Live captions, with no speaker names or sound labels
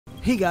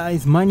Hey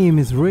guys, my name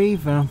is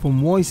Rave and I'm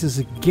from Voices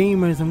of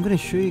Gamers. I'm gonna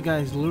show you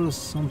guys a little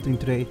something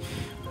today.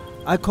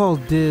 I call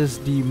this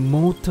the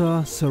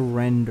Mortar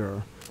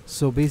surrender.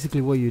 So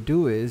basically what you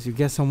do is you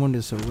get someone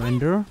to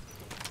surrender.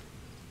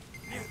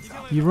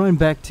 You run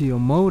back to your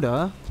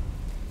Mortar.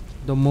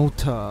 The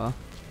Mortar.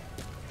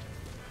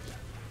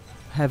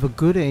 Have a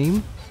good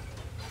aim.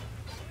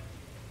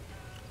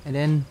 And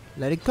then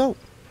let it go.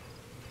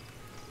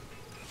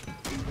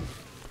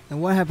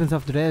 And what happens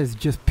after that is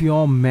just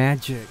pure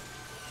magic.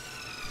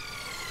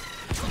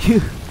 You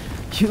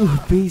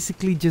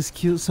basically just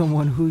killed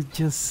someone who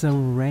just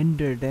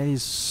surrendered. That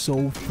is so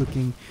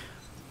freaking,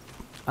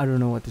 I don't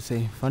know what to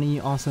say. Funny,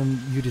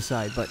 awesome, you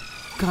decide. But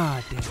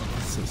god damn,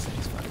 it's so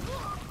satisfying.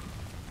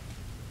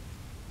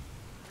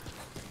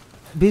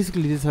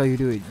 Basically this is how you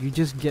do it. You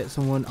just get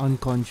someone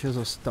unconscious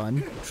or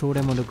stunned, throw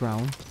them on the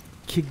ground,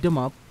 kick them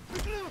up,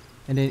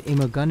 and then aim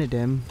a gun at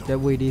them. That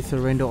way they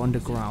surrender on the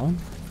ground.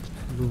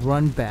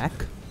 Run back,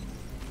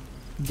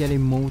 get a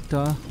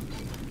mortar,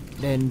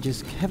 then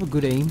just have a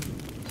good aim,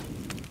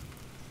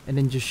 and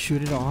then just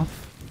shoot it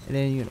off, and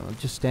then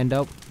just stand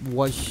up,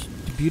 watch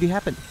the beauty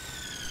happen.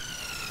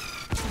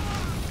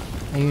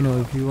 And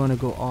if you want to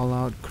go all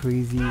out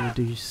crazy with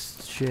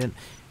this shit,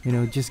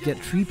 just get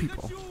 3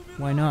 people.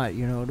 Why not?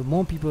 The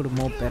more people the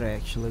more better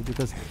actually,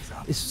 because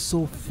it's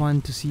so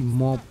fun to see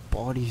more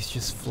bodies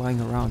just flying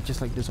around,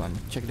 just like this one.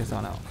 Check this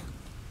one out.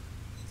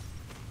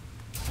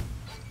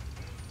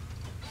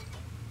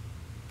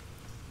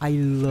 I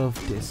love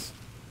this.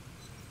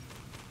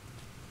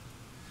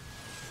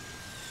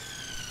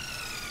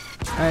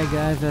 Alright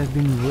guys, I've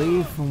been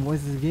Rave from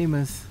Voices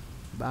Gamers.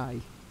 Bye.